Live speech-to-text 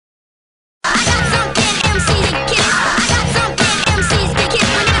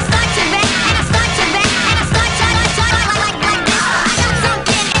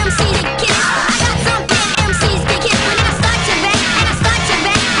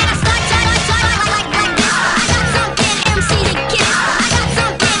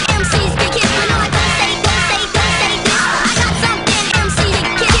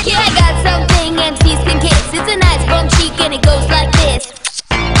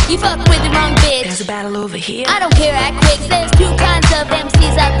fuck with the wrong bitch. There's a battle over here. I don't care, act quick. There's two kinds of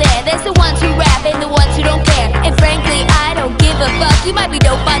MCs out there. There's the ones who rap and the ones who don't care. And frankly, I don't give a fuck. You might be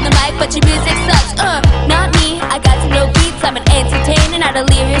dope on the mic, but your music sucks. Not me. I got to know beats. I'm an entertainer, not a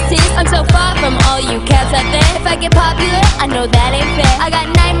lyricist. I'm so far from all you cats out there. If I get popular, I know that ain't fair. I got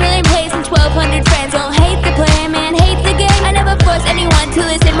 9 million plays and 1,200 friends. Don't hate the player, man, hate the game. I never force anyone to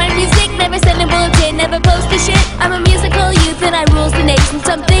listen. My music never send a bulletin, never post a shit. I'm a musical youth and I rules the nation.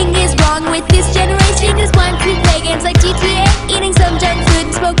 Something is wrong with this generation. Just want to play games like GTA, eating some junk food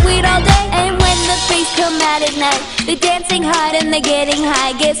and smoke weed all day. And when the freaks come out at night, they're dancing hard and they're getting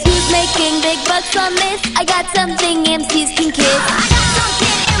high. Guess who's making big bucks on this? I got something MCs can kiss. I got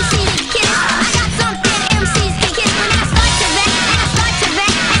something MCs can kiss. I got something MCs can kiss. When I start to rap, and I start to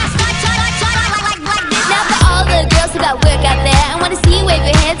rap, and I start to like this. Now for all the girls who got work out there, I wanna see you wave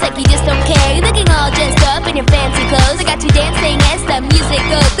your hands like you just don't care. You're looking all dressed up in your fancy clothes. I got you dancing as the music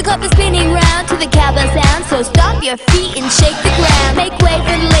goes. The club is spinning round to the cowbell sound, so stomp your feet and shake the ground. Make way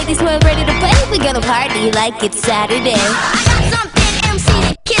for the ladies who are ready to play. We're gonna party like it's Saturday. I got something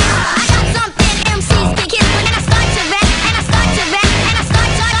MCs can kiss. I got something MCs can kiss. When I start to rap, and I start to rap, and I start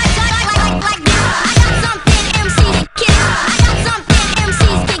to like this. I got something MCs can kiss. I got something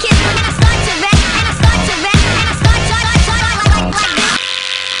MCs can kiss. When I start to rap, and I start to rap, and I start to like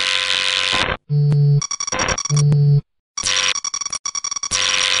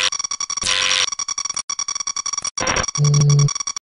this.